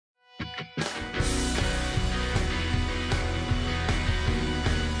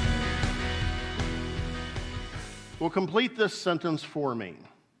Well, complete this sentence for me.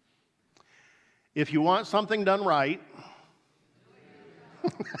 If you want something done right,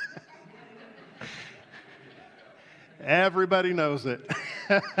 everybody knows it.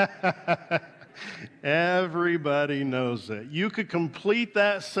 Everybody knows it. You could complete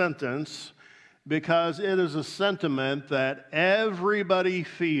that sentence because it is a sentiment that everybody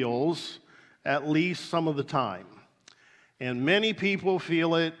feels at least some of the time. And many people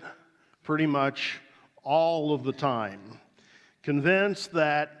feel it pretty much all of the time, convinced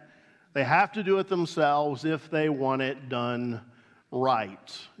that they have to do it themselves if they want it done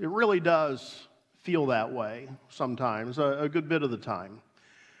right. It really does feel that way sometimes, a good bit of the time.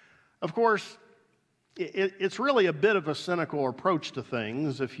 Of course, it's really a bit of a cynical approach to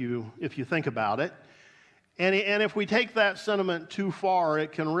things if you think about it. And if we take that sentiment too far,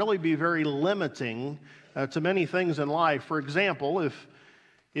 it can really be very limiting to many things in life. For example,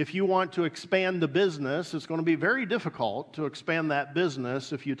 if you want to expand a business, it's going to be very difficult to expand that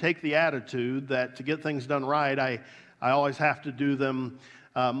business if you take the attitude that to get things done right, I always have to do them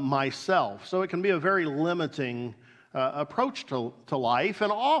myself. So it can be a very limiting approach to life.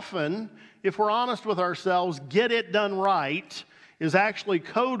 And often, if we're honest with ourselves, get it done right is actually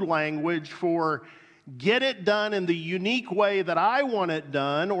code language for get it done in the unique way that I want it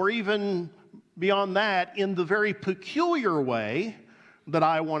done, or even beyond that, in the very peculiar way that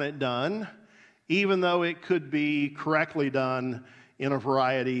I want it done, even though it could be correctly done in a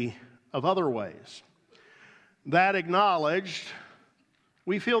variety of other ways. That acknowledged,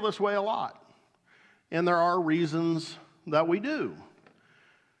 we feel this way a lot. And there are reasons that we do.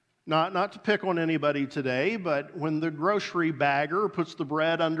 Not to pick on anybody today, but when the grocery bagger puts the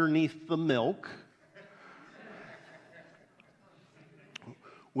bread underneath the milk,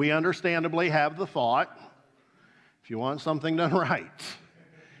 we understandably have the thought, if you want something done right,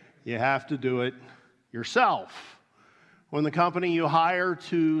 you have to do it yourself. When the company you hire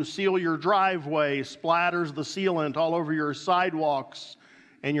to seal your driveway splatters the sealant all over your sidewalks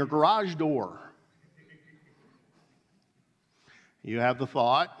and your garage door, you have the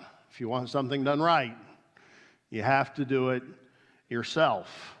thought, if you want something done right, you have to do it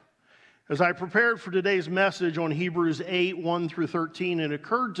yourself. As I prepared for today's message on Hebrews 8, 1 through 13, it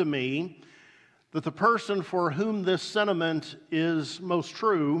occurred to me that the person for whom this sentiment is most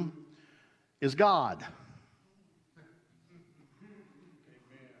true is God.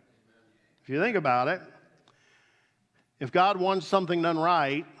 If you think about it, if God wants something done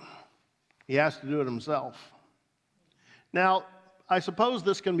right, he has to do it himself. Now, I suppose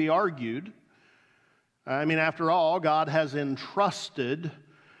this can be argued. I mean, after all, God has entrusted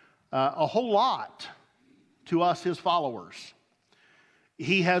a whole lot to us, his followers.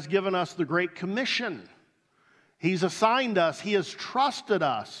 He has given us the Great Commission. He's assigned us, he has trusted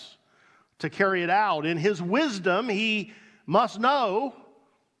us to carry it out. In his wisdom, he must know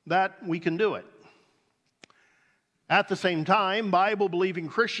that we can do it. At the same time, Bible-believing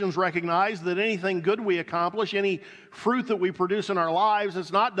Christians recognize that anything good we accomplish, any fruit that we produce in our lives,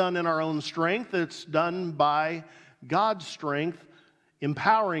 it's not done in our own strength. It's done by God's strength,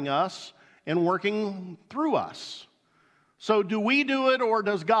 empowering us and working through us. So do we do it or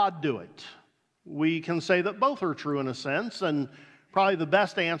does God do it? We can say that both are true in a sense, and probably the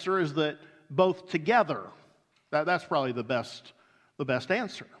best answer is that both together. That's probably the best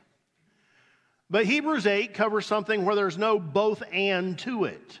answer. But Hebrews 8 covers something where there's no both and to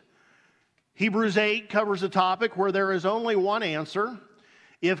it. Hebrews 8 covers a topic where there is only one answer.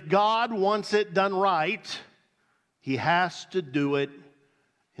 If God wants it done right, he has to do it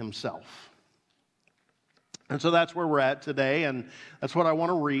himself. And so that's where we're at today, and that's what I want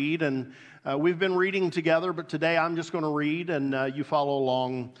to read. And we've been reading together, but today I'm just going to read, and you follow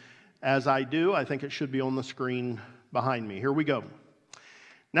along as I do. I think it should be on the screen behind me. Here we go.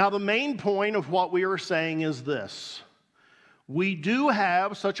 Now, the main point of what we are saying is this. We do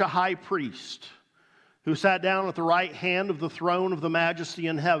have such a high priest who sat down at the right hand of the throne of the majesty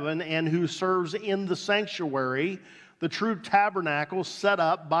in heaven and who serves in the sanctuary, the true tabernacle set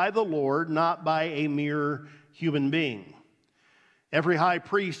up by the Lord, not by a mere human being. Every high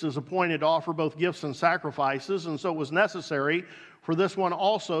priest is appointed to offer both gifts and sacrifices, and so it was necessary for this one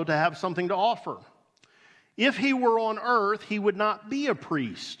also to have something to offer. If he were on earth, he would not be a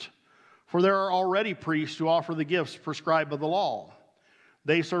priest, for there are already priests who offer the gifts prescribed by the law.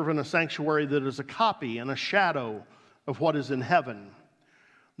 They serve in a sanctuary that is a copy and a shadow of what is in heaven.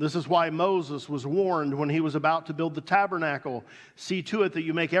 This is why Moses was warned when he was about to build the tabernacle. See to it that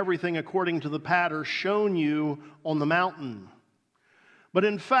you make everything according to the pattern shown you on the mountain. But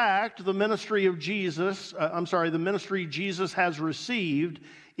in fact, the ministry Jesus has received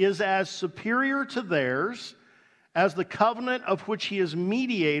is as superior to theirs as the covenant of which he is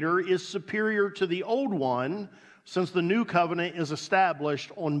mediator is superior to the old one, since the new covenant is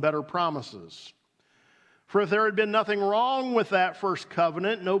established on better promises. For if there had been nothing wrong with that first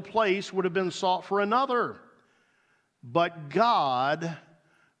covenant, no place would have been sought for another. But God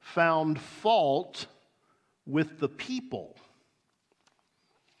found fault with the people.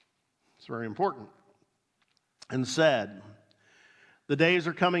 It's very important. And said, "The days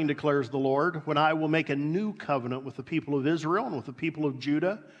are coming, declares the Lord, when I will make a new covenant with the people of Israel and with the people of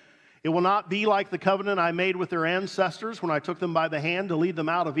Judah. It will not be like the covenant I made with their ancestors when I took them by the hand to lead them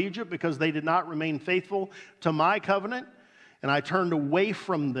out of Egypt, because they did not remain faithful to my covenant, and I turned away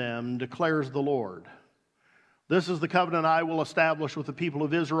from them, declares the Lord. This is the covenant I will establish with the people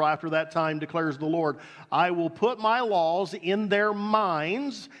of Israel after that time, declares the Lord. I will put my laws in their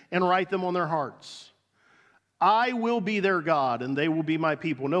minds and write them on their hearts. I will be their God, and they will be my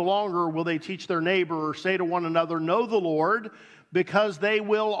people. No longer will they teach their neighbor or say to one another, 'Know the Lord,' because they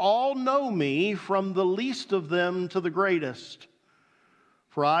will all know me, from the least of them to the greatest.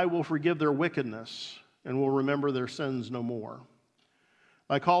 For I will forgive their wickedness and will remember their sins no more.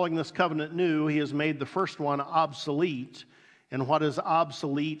 By calling this covenant new, he has made the first one obsolete, and what is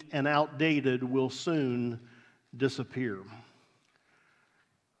obsolete and outdated will soon disappear."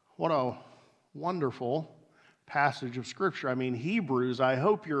 What a wonderful passage of Scripture. I mean, Hebrews, I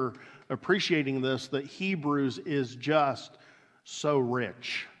hope you're appreciating this, that Hebrews is just so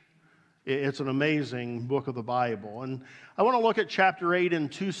rich. It's an amazing book of the Bible. And I want to look at chapter 8 in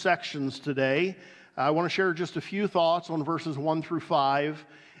two sections today. I want to share just a few thoughts on verses 1 through 5,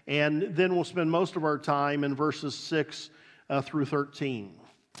 and then we'll spend most of our time in verses 6 through 13.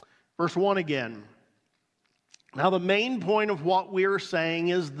 Verse 1 again. Now, the main point of what we're saying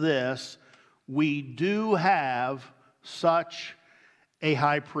is this: we do have such a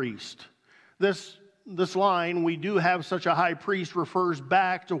high priest. This line, "we do have such a high priest," refers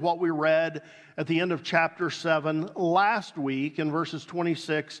back to what we read at the end of chapter 7 last week in verses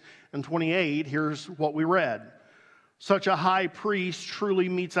 26 and 28. Here's what we read. "Such a high priest truly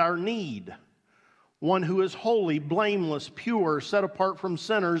meets our need. One who is holy, blameless, pure, set apart from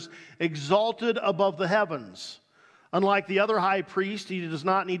sinners, exalted above the heavens. Unlike the other high priest, he does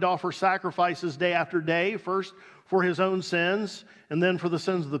not need to offer sacrifices day after day, first for his own sins and then for the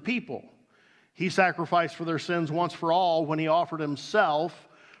sins of the people. He sacrificed for their sins once for all when he offered himself.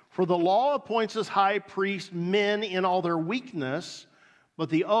 For the law appoints as high priest men in all their weakness, but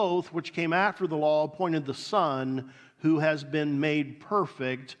the oath which came after the law appointed the Son, who has been made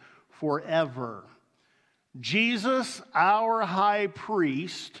perfect forever." Jesus, our high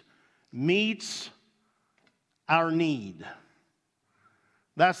priest, meets our need.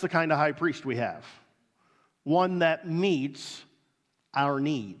 That's the kind of high priest we have. One that meets our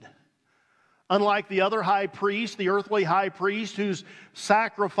need. Unlike the other high priest, the earthly high priest, whose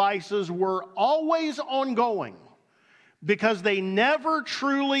sacrifices were always ongoing because they never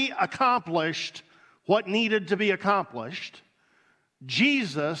truly accomplished what needed to be accomplished,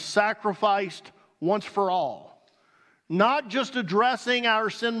 Jesus sacrificed once for all, not just addressing our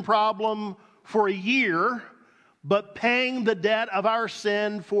sin problem for a year, but paying the debt of our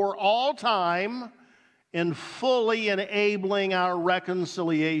sin for all time and fully enabling our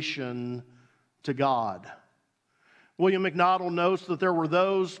reconciliation to God. William McNaughton notes that there were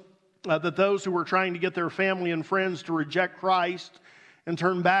those who were trying to get their family and friends to reject Christ and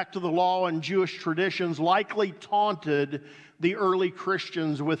turn back to the law and Jewish traditions likely taunted the early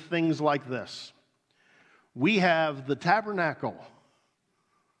Christians with things like this: "We have the tabernacle.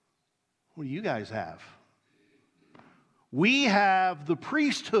 What do you guys have? We have the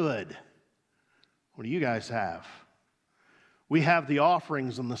priesthood. What do you guys have? We have the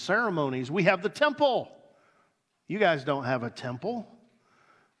offerings and the ceremonies. We have the temple. You guys don't have a temple.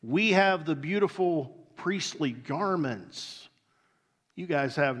 We have the beautiful priestly garments. You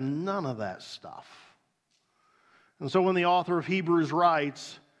guys have none of that stuff." And so when the author of Hebrews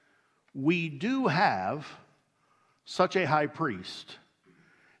writes, "We do have such a high priest,"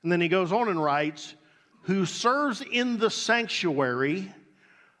 and then he goes on and writes, "who serves in the sanctuary,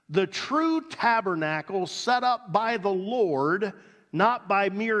 the true tabernacle set up by the Lord, not by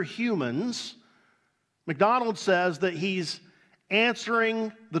mere humans," McDonald says that he's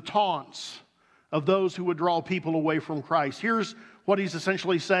answering the taunts of those who would draw people away from Christ. Here's what he's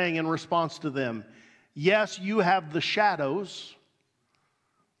essentially saying in response to them: yes, you have the shadows,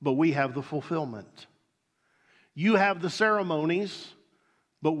 but we have the fulfillment. You have the ceremonies,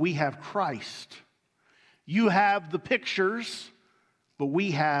 but we have Christ. You have the pictures, but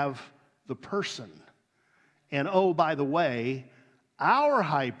we have the person. And oh, by the way, our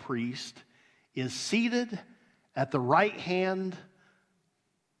high priest is seated at the right hand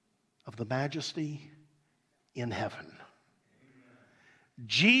of the Majesty in heaven.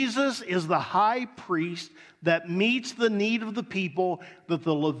 Jesus is the high priest that meets the need of the people that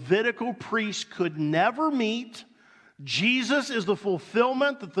the Levitical priest could never meet. Jesus is the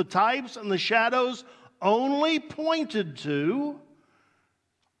fulfillment that the types and the shadows only pointed to.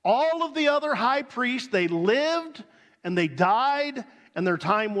 All of the other high priests, they lived and they died and their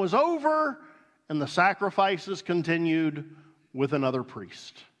time was over and the sacrifices continued with another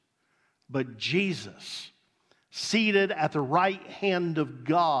priest. But Jesus, seated at the right hand of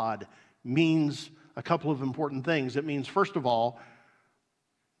God, means a couple of important things. It means, first of all,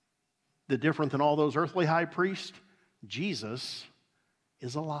 that different than all those earthly high priests, Jesus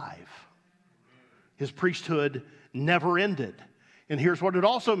is alive. His priesthood never ended. And here's what it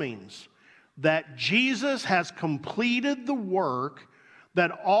also means: that Jesus has completed the work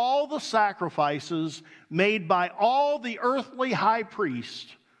that all the sacrifices made by all the earthly high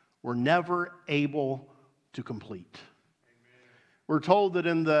priests were never able to complete. Amen. We're told that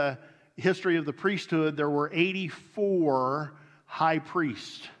in the history of the priesthood, there were 84 high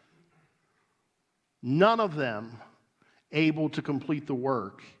priests. None of them able to complete the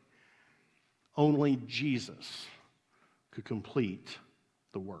work. Only Jesus could complete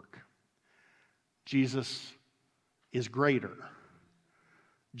the work. Jesus is greater.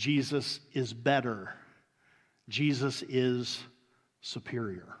 Jesus is better. Jesus is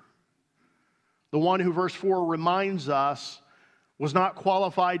superior. The one who, verse 4 reminds us, was not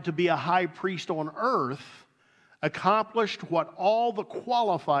qualified to be a high priest on earth, accomplished what all the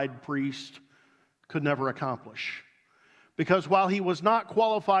qualified priests could never accomplish. Because while he was not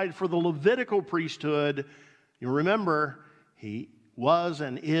qualified for the Levitical priesthood, you remember, he was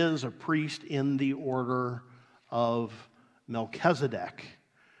and is a priest in the order of Melchizedek.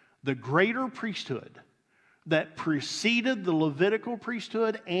 The greater priesthood that preceded the Levitical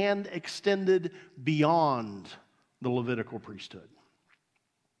priesthood and extended beyond the Levitical priesthood.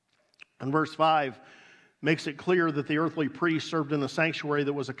 And verse 5 makes it clear that the earthly priest served in a sanctuary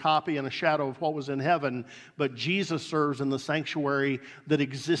that was a copy and a shadow of what was in heaven, but Jesus serves in the sanctuary that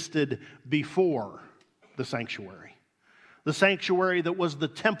existed before the sanctuary. The sanctuary that was the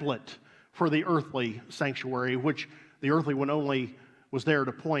template for the earthly sanctuary, which the earthly one only was there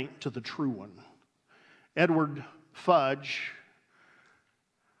to point to the true one. Edward Fudge,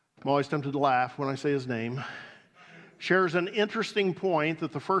 I'm always tempted to laugh when I say his name, shares an interesting point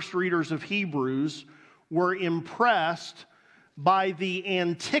that the first readers of Hebrews were impressed by the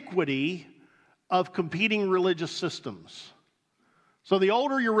antiquity of competing religious systems. So the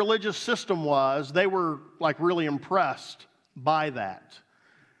older your religious system was, they were like really impressed by that.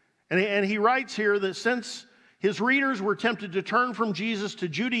 And he writes here that since his readers were tempted to turn from Jesus to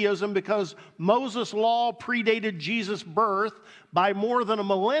Judaism because Moses' law predated Jesus' birth by more than a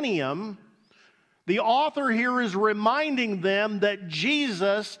millennium, the author here is reminding them that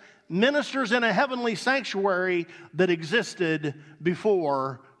Jesus ministers in a heavenly sanctuary that existed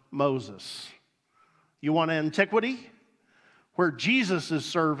before Moses. You want antiquity? Where Jesus is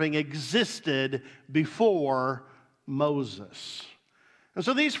serving existed before Moses. And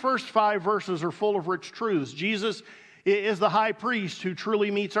so these first 5 verses are full of rich truths. Jesus is the high priest who truly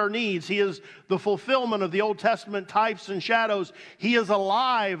meets our needs. He is the fulfillment of the Old Testament types and shadows. He is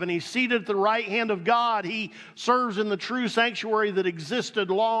alive and he's seated at the right hand of God. He serves in the true sanctuary that existed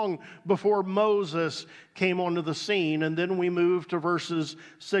long before Moses came onto the scene. And then we move to verses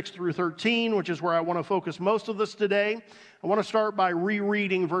 6 through 13, which is where I want to focus most of this today. I want to start by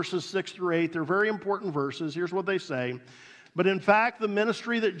rereading verses 6 through 8. They're very important verses. Here's what they say. But in fact, the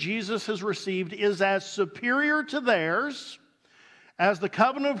ministry that Jesus has received is as superior to theirs as the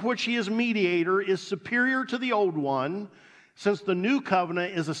covenant of which he is mediator is superior to the old one, since the new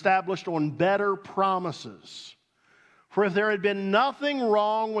covenant is established on better promises. For if there had been nothing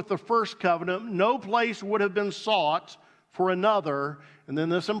wrong with the first covenant, no place would have been sought for another. And then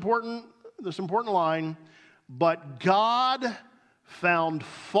this important line, but God found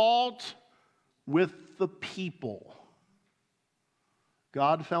fault with the people.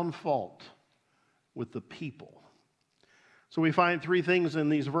 God found fault with the people. So we find 3 things in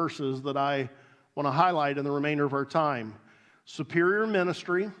these verses that I want to highlight in the remainder of our time. Superior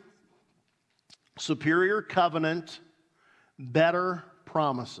ministry, superior covenant, better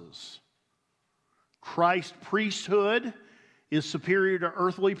promises. Christ's priesthood is superior to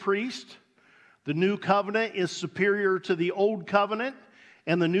earthly priest. The new covenant is superior to the old covenant,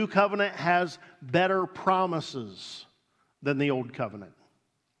 and the new covenant has better promises than the old covenant.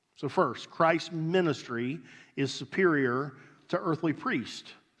 So first, Christ's ministry is superior to earthly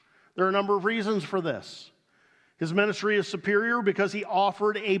priest. There are a number of reasons for this. His ministry is superior because he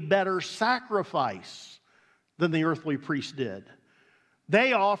offered a better sacrifice than the earthly priest did.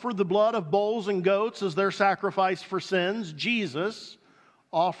 They offered the blood of bulls and goats as their sacrifice for sins. Jesus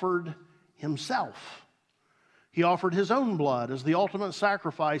offered himself. He offered his own blood as the ultimate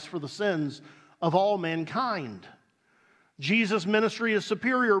sacrifice for the sins of all mankind. Jesus' ministry is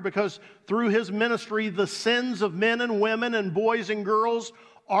superior because through his ministry, the sins of men and women and boys and girls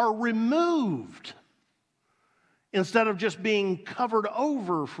are removed instead of just being covered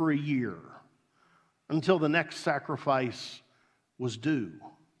over for a year until the next sacrifice was due.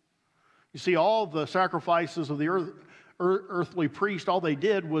 You see, all the sacrifices of the earthly priest, all they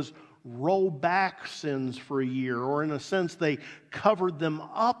did was roll back sins for a year, or in a sense, they covered them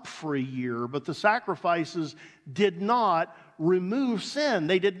up for a year. But the sacrifices did not remove sin.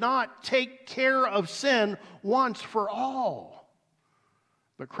 They did not take care of sin once for all.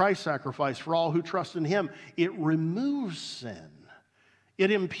 But Christ's sacrifice for all who trust in him, it removes sin. It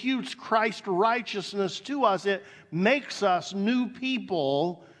imputes Christ's righteousness to us. It makes us new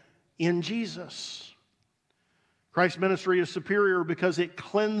people in Jesus. Christ's ministry is superior because it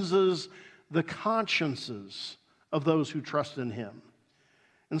cleanses the consciences of those who trust in him.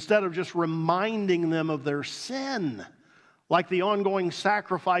 Instead of just reminding them of their sin, like the ongoing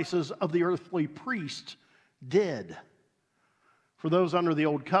sacrifices of the earthly priest did. For those under the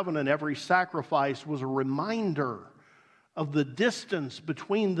old covenant, every sacrifice was a reminder of the distance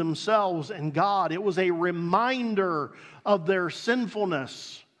between themselves and God. It was a reminder of their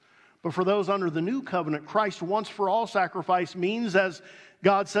sinfulness. But for those under the new covenant, Christ's once for all sacrifice means, as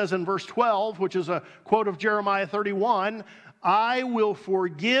God says in verse 12, which is a quote of Jeremiah 31, I will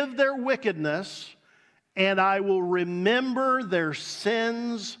forgive their wickedness and I will remember their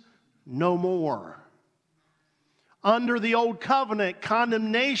sins no more. Under the old covenant,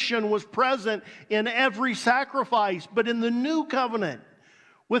 condemnation was present in every sacrifice, but in the new covenant,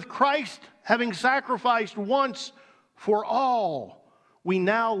 with Christ having sacrificed once for all, we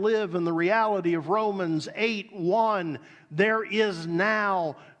now live in the reality of Romans 8:1. There is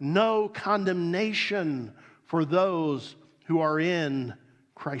now no condemnation for those who are in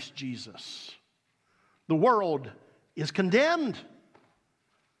Christ Jesus. The world is condemned.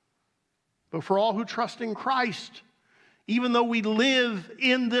 But for all who trust in Christ, even though we live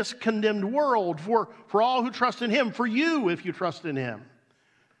in this condemned world, for all who trust in him, for you if you trust in him,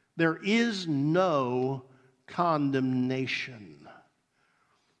 there is no condemnation.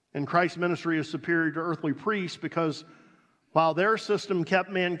 And Christ's ministry is superior to earthly priests because while their system kept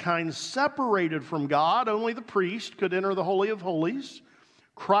mankind separated from God, only the priest could enter the Holy of Holies.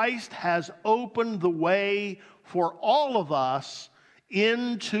 Christ has opened the way for all of us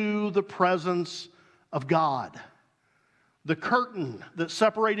into the presence of God. The curtain that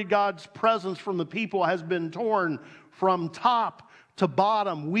separated God's presence from the people has been torn from top to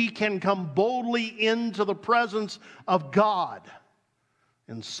bottom. We can come boldly into the presence of God.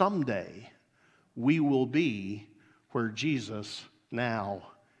 And someday we will be where Jesus now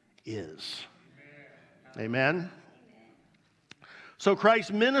is. Amen? So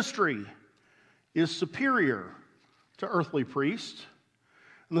Christ's ministry is superior to earthly priests.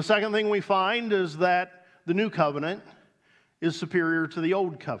 And the second thing we find is that the new covenant is superior to the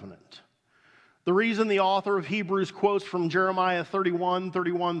old covenant. The reason the author of Hebrews quotes from Jeremiah 31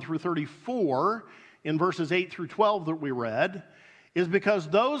 through 34 in verses 8 through 12 that we read is because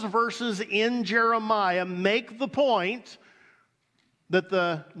those verses in Jeremiah make the point that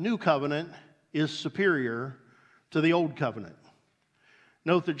the new covenant is superior to the old covenant.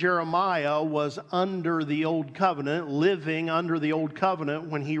 Note that Jeremiah was under the old covenant, living under the old covenant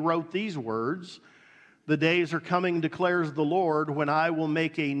when he wrote these words. The days are coming, declares the Lord, when I will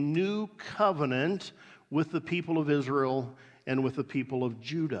make a new covenant with the people of Israel and with the people of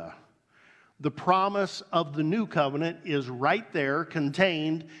Judah. The promise of the new covenant is right there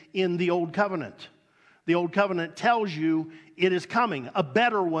contained in the old covenant. The old covenant tells you it is coming. A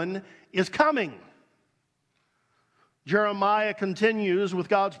better one is coming. Jeremiah continues with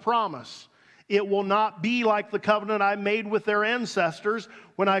God's promise. It will not be like the covenant I made with their ancestors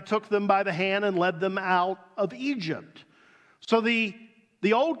when I took them by the hand and led them out of Egypt. So the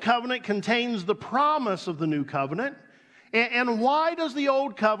old covenant contains the promise of the new covenant. And why does the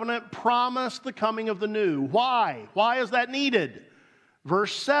old covenant promise the coming of the new? Why? Why is that needed?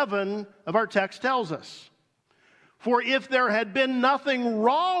 Verse 7 of our text tells us, for if there had been nothing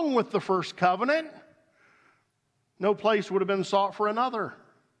wrong with the first covenant, no place would have been sought for another.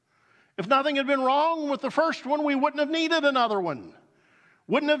 If nothing had been wrong with the first one, we wouldn't have needed another one.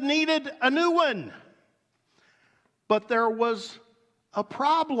 Wouldn't have needed a new one. But there was a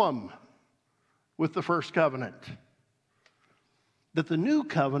problem with the first covenant. that the new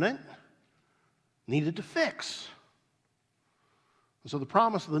covenant needed to fix. And so the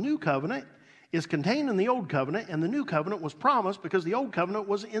promise of the new covenant is contained in the old covenant, and the new covenant was promised because the old covenant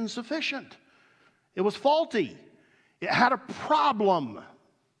was insufficient. It was faulty. It had a problem.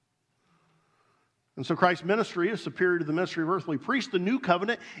 And so Christ's ministry is superior to the ministry of earthly priests. The new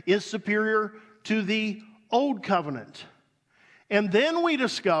covenant is superior to the old covenant. And then we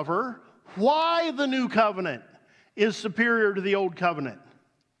discover why the new covenant is superior to the old covenant.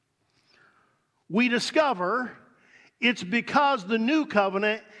 We discover it's because the new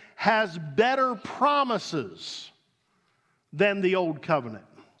covenant has better promises than the old covenant.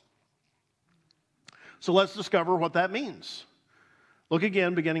 So let's discover what that means. Look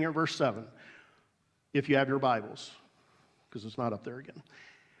again, beginning at verse 7, if you have your Bibles, because it's not up there again.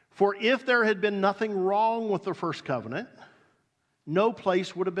 For if there had been nothing wrong with the first covenant, no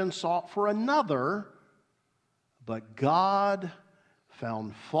place would have been sought for another, but God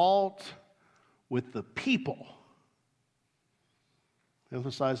found fault with the people.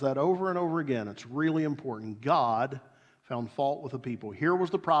 Emphasize that over and over again. It's really important. God found fault with the people. Here was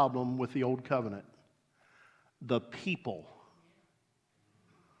the problem with the old covenant. The people.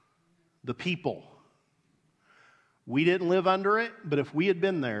 The people. We didn't live under it, but if we had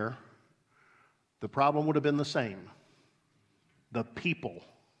been there, the problem would have been the same. The people.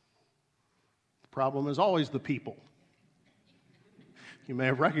 The problem is always the people. You may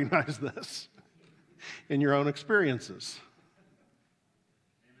have recognized this in your own experiences.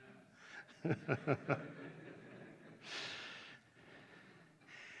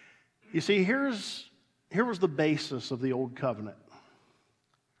 You see, here was the basis of the old covenant.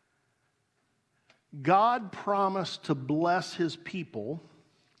 God promised to bless his people,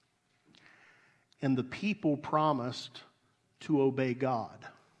 and the people promised to obey God.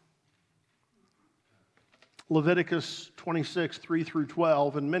 Leviticus 26, 3 through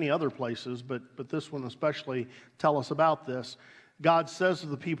 12, and many other places, but this one especially tell us about this. God says to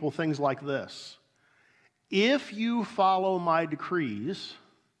the people things like this: if you follow my decrees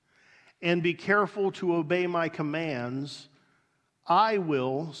and be careful to obey my commands, I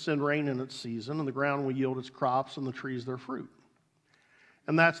will send rain in its season, and the ground will yield its crops, and the trees their fruit.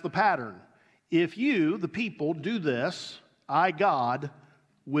 And that's the pattern. If you, the people, do this, I, God,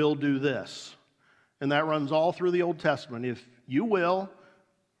 will do this. And that runs all through the Old Testament. If you will,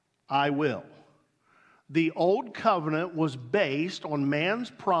 I will. The old covenant was based on man's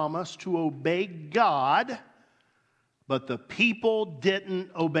promise to obey God, but the people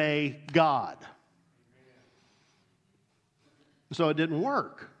didn't obey God. So it didn't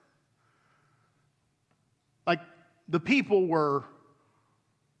work. Like, the people were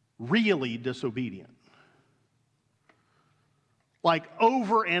really disobedient. Like,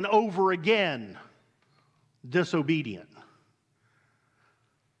 over and over again, disobedient.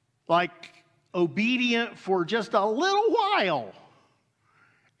 Like, obedient for just a little while,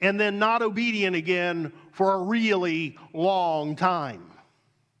 and then not obedient again for a really long time.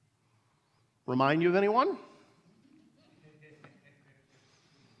 Remind you of anyone?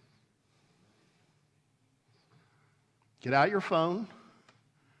 Get out your phone,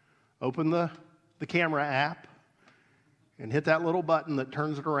 open the camera app, and hit that little button that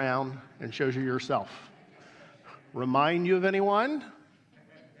turns it around and shows you yourself. Remind you of anyone?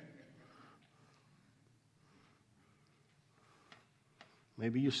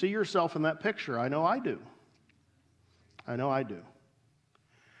 Maybe you see yourself in that picture. I know I do. I know I do.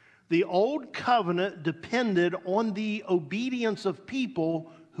 The old covenant depended on the obedience of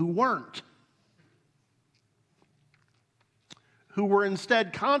people who weren't, who were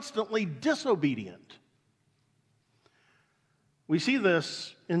instead constantly disobedient. We see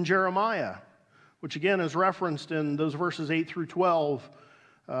this in Jeremiah, which again is referenced in those verses 8 through 12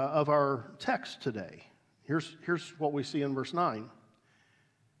 of our text today. Here's what we see in verse 9.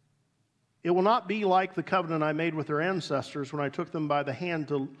 It will not be like the covenant I made with their ancestors when I took them by the hand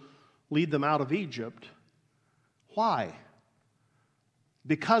to lead them out of Egypt. Why?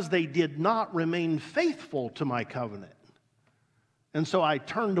 Because they did not remain faithful to my covenant. And so I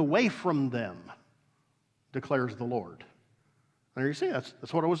turned away from them, declares the Lord. There you see, that's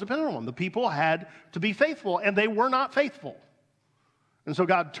what it was dependent on. The people had to be faithful, and they were not faithful. And so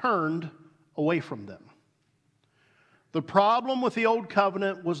God turned away from them. The problem with the old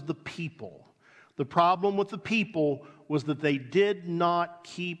covenant was the people. The problem with the people was that they did not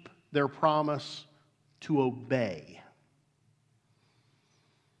keep their promise to obey.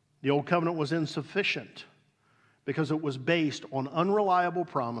 The old covenant was insufficient because it was based on unreliable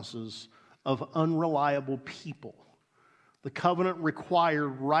promises of unreliable people. The covenant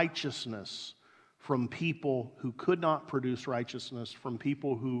required righteousness from people who could not produce righteousness, from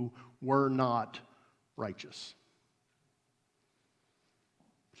people who were not righteous.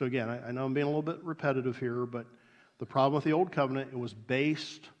 So again, I know I'm being a little bit repetitive here, but the problem with the Old Covenant, it was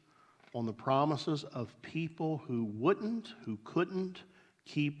based on the promises of people who who couldn't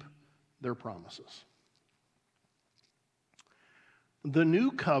keep their promises. The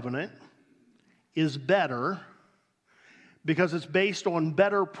New Covenant is better because it's based on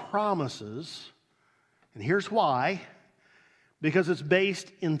better promises. And here's why. Because it's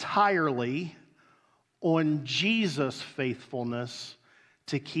based entirely on Jesus' faithfulness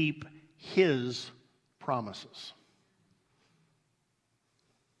to keep His promises.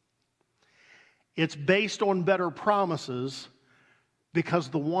 It's based on better promises because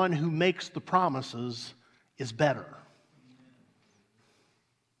the one who makes the promises is better.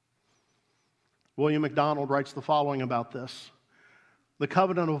 William MacDonald writes the following about this. The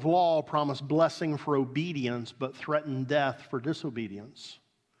covenant of law promised blessing for obedience, but threatened death for disobedience.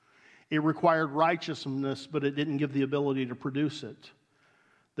 It required righteousness, but it didn't give the ability to produce it.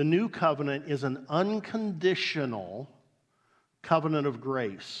 The new covenant is an unconditional covenant of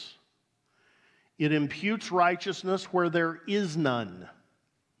grace. It imputes righteousness where there is none.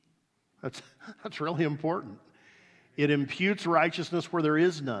 That's really important. It imputes righteousness where there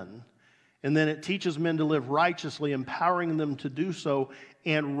is none. And then it teaches men to live righteously, empowering them to do so,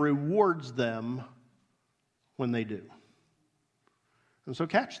 and rewards them when they do. And so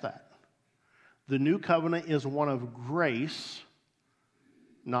catch that. The new covenant is one of grace,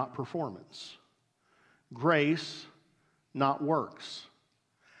 not performance. Grace, not works.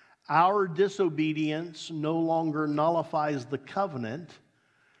 Our disobedience no longer nullifies the covenant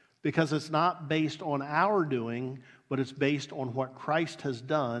because it's not based on our doing, but it's based on what Christ has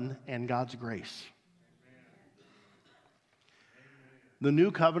done and God's grace. The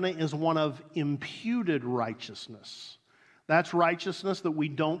new covenant is one of imputed righteousness. That's righteousness that we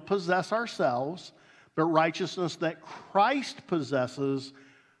don't possess ourselves, but righteousness that Christ possesses,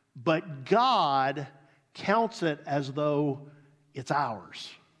 but God counts it as though it's ours.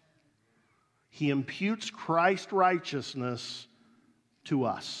 He imputes Christ's righteousness to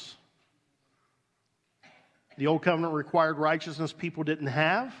us. The old covenant required righteousness people didn't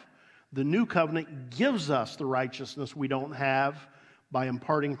have. The new covenant gives us the righteousness we don't have by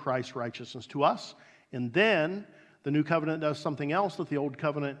imparting Christ's righteousness to us. And then the new covenant does something else that the old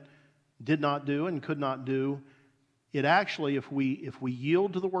covenant did not do and could not do. It actually, if we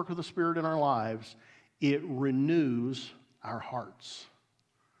yield to the work of the Spirit in our lives, it renews our hearts.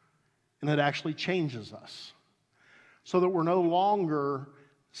 And it actually changes us so that we're no longer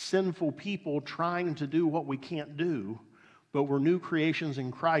sinful people trying to do what we can't do, but we're new creations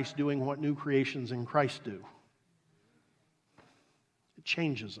in Christ doing what new creations in Christ do. It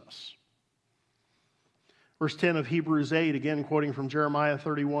changes us. Verse 10 of Hebrews 8, again quoting from Jeremiah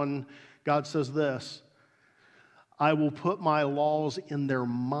 31, God says this, I will put my laws in their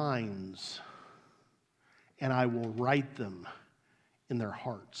minds, and I will write them in their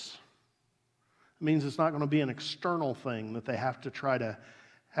hearts. It means it's not going to be an external thing that they have to try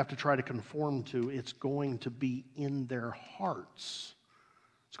to conform to. It's going to be in their hearts.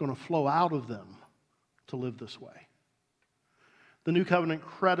 It's going to flow out of them to live this way. The new covenant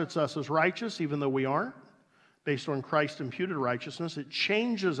credits us as righteous, even though we aren't, based on Christ's imputed righteousness. It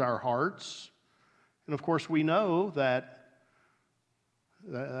changes our hearts. And of course, we know that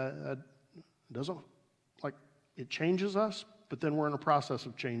doesn't, like, it changes us, but then we're in a process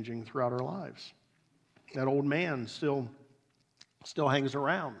of changing throughout our lives. That old man still hangs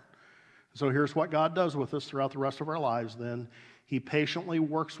around. So here's what God does with us throughout the rest of our lives then. He patiently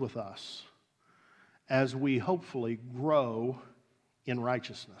works with us as we hopefully grow in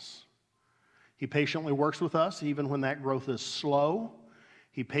righteousness. He patiently works with us even when that growth is slow.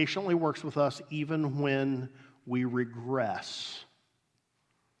 He patiently works with us even when we regress.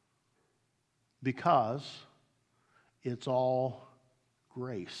 Because it's all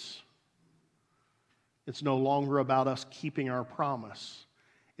grace. It's no longer about us keeping our promise.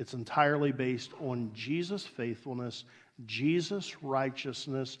 It's entirely based on Jesus' faithfulness, Jesus'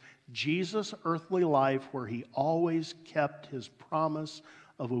 righteousness, Jesus' earthly life where he always kept his promise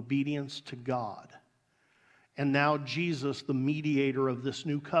of obedience to God. And now Jesus, the mediator of this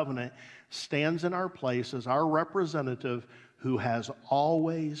new covenant, stands in our place as our representative who has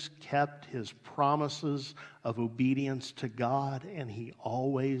always kept his promises of obedience to God, and he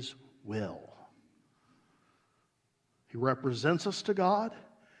always will. He represents us to God,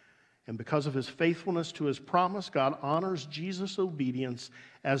 and because of his faithfulness to his promise, God honors Jesus' obedience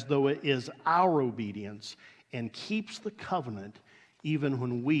as though it is our obedience and keeps the covenant even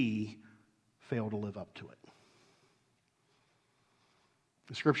when we fail to live up to it.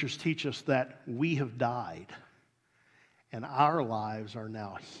 The scriptures teach us that we have died and our lives are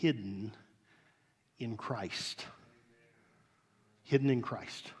now hidden in Christ. Hidden in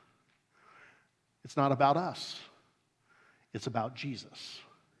Christ. It's not about us. It's about Jesus.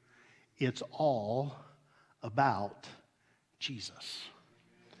 It's all about Jesus.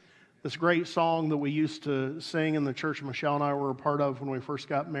 This great song that we used to sing in the church Michelle and I were a part of when we first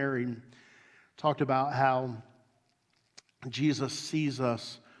got married talked about how Jesus sees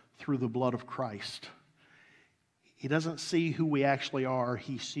us through the blood of Christ. He doesn't see who we actually are.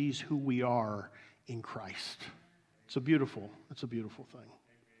 He sees who we are in Christ. It's a beautiful thing.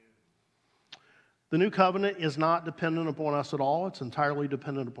 The new covenant is not dependent upon us at all. It's entirely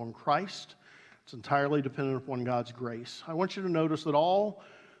dependent upon Christ. It's entirely dependent upon God's grace. I want you to notice that all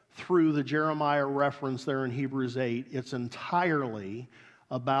through the Jeremiah reference there in Hebrews 8, it's entirely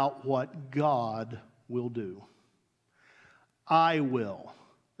about what God will do. I will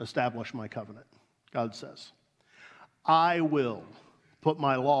establish my covenant, God says. I will put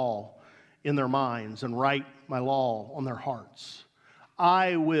my law in their minds and write my law on their hearts.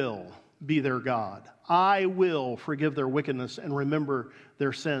 I will be their God. I will forgive their wickedness and remember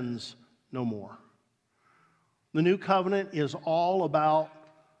their sins no more. The new covenant is all about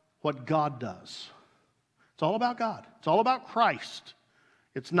what God does. It's all about God. It's all about Christ.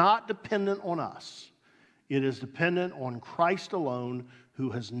 It's not dependent on us. It is dependent on Christ alone,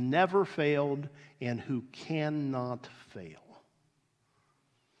 who has never failed and who cannot fail.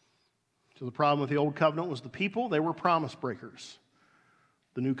 So the problem with the old covenant was the people. They were promise breakers.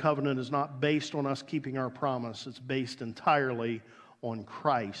 The new covenant is not based on us keeping our promise. It's based entirely on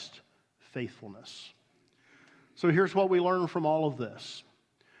Christ's faithfulness. So here's what we learn from all of this.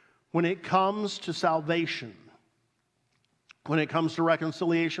 When it comes to salvation, when it comes to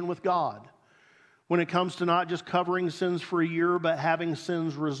reconciliation with God, when it comes to not just covering sins for a year, but having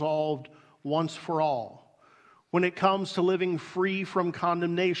sins resolved once for all, when it comes to living free from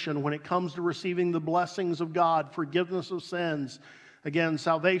condemnation, when it comes to receiving the blessings of God, forgiveness of sins, again,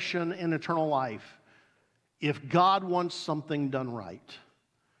 salvation and eternal life, if God wants something done right,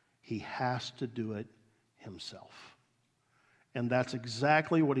 He has to do it Himself. And that's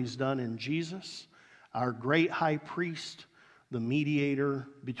exactly what He's done in Jesus, our great high priest, the mediator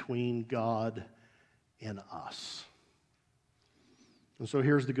between God and us. And so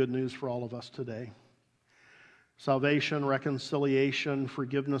here's the good news for all of us today. Salvation, reconciliation,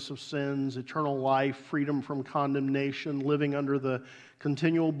 forgiveness of sins, eternal life, freedom from condemnation, living under the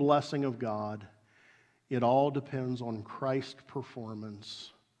continual blessing of God, it all depends on Christ's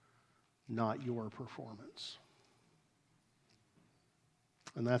performance, not your performance.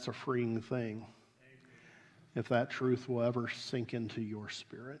 And that's a freeing thing, if that truth will ever sink into your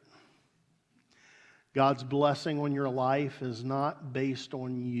spirit. God's blessing on your life is not based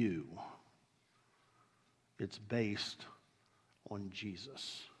on you. It's based on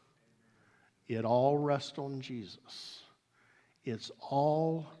Jesus. It all rests on Jesus. It's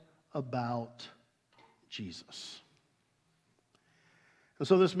all about Jesus. And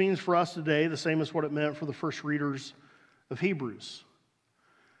so this means for us today the same as what it meant for the first readers of Hebrews.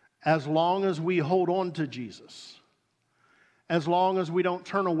 As long as we hold on to Jesus, as long as we don't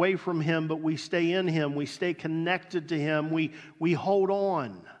turn away from Him, but we stay in Him, we stay connected to Him, we hold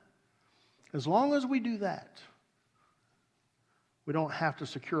on. As long as we do that, we don't have to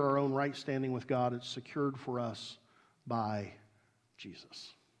secure our own right standing with God. It's secured for us by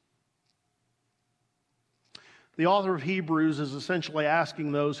Jesus. The author of Hebrews is essentially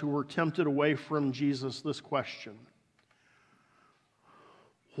asking those who were tempted away from Jesus this question.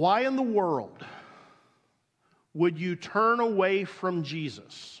 Why in the world would you turn away from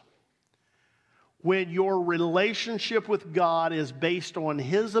Jesus when your relationship with God is based on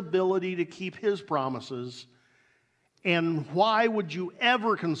His ability to keep His promises? And why would you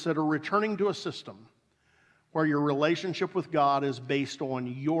ever consider returning to a system where your relationship with God is based on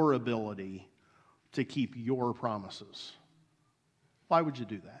your ability to keep your promises? Why would you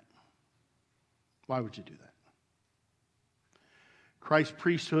do that? Why would you do that? Christ's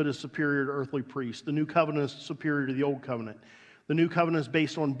priesthood is superior to earthly priests. The new covenant is superior to the old covenant. The new covenant is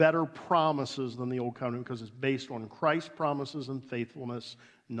based on better promises than the old covenant because it's based on Christ's promises and faithfulness,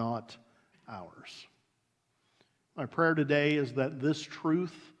 not ours. My prayer today is that this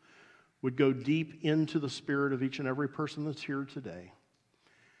truth would go deep into the spirit of each and every person that's here today.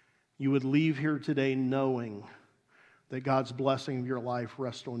 You would leave here today knowing that God's blessing of your life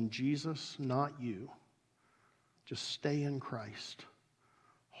rests on Jesus, not you. Just stay in Christ.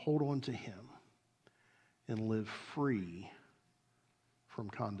 Hold on to Him and live free from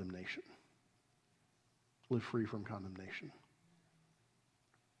condemnation. live free from condemnation.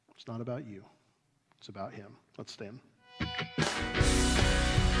 It's not about you. It's about him. Let's stand.